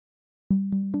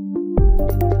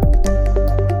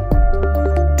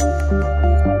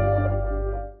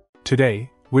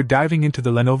Today, we're diving into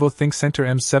the Lenovo ThinkCentre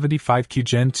M75q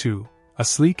Gen 2, a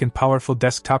sleek and powerful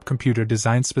desktop computer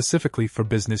designed specifically for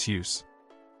business use.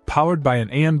 Powered by an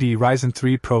AMD Ryzen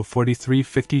 3 Pro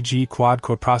 4350G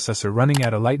quad-core processor running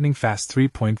at a lightning-fast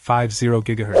 3.50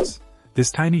 GHz,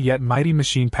 this tiny yet mighty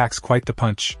machine packs quite the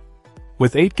punch.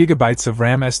 With 8 GB of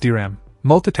RAM SDRAM,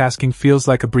 multitasking feels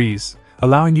like a breeze,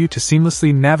 allowing you to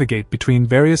seamlessly navigate between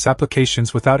various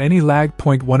applications without any lag.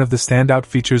 One of the standout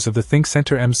features of the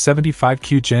ThinkCentre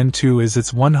M75q Gen 2 is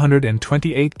its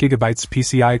 128 GB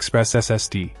PCI Express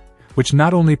SSD, which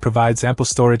not only provides ample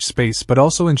storage space but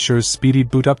also ensures speedy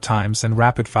boot-up times and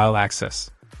rapid file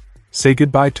access. Say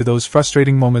goodbye to those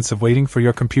frustrating moments of waiting for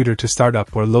your computer to start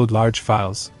up or load large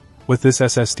files. With this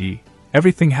SSD,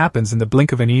 everything happens in the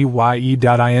blink of an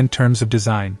eye. In terms of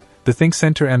design, the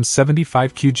ThinkCentre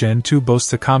M75q Gen 2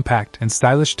 boasts a compact and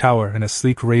stylish tower and a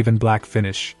sleek raven black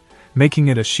finish, making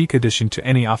it a chic addition to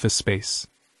any office space.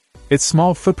 Its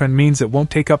small footprint means it won't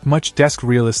take up much desk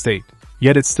real estate,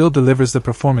 yet it still delivers the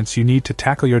performance you need to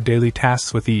tackle your daily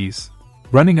tasks with ease.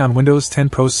 Running on Windows 10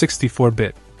 Pro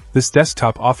 64-bit, this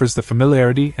desktop offers the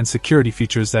familiarity and security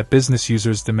features that business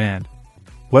users demand.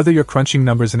 Whether you're crunching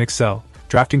numbers in Excel,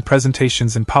 drafting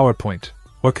presentations in PowerPoint,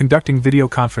 or conducting video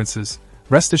conferences,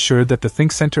 rest assured that the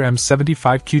ThinkCentre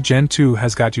M75q Gen 2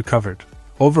 has got you covered.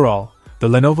 Overall, the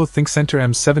Lenovo ThinkCentre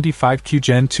M75q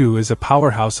Gen 2 is a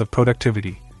powerhouse of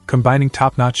productivity, combining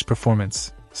top-notch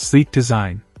performance, sleek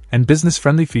design, and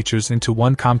business-friendly features into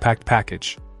one compact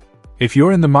package. If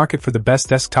you're in the market for the best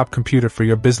desktop computer for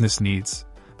your business needs,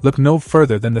 look no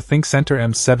further than the ThinkCentre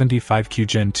M75q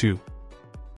Gen 2.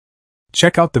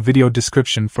 Check out the video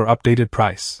description for updated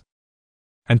price.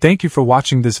 And thank you for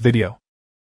watching this video.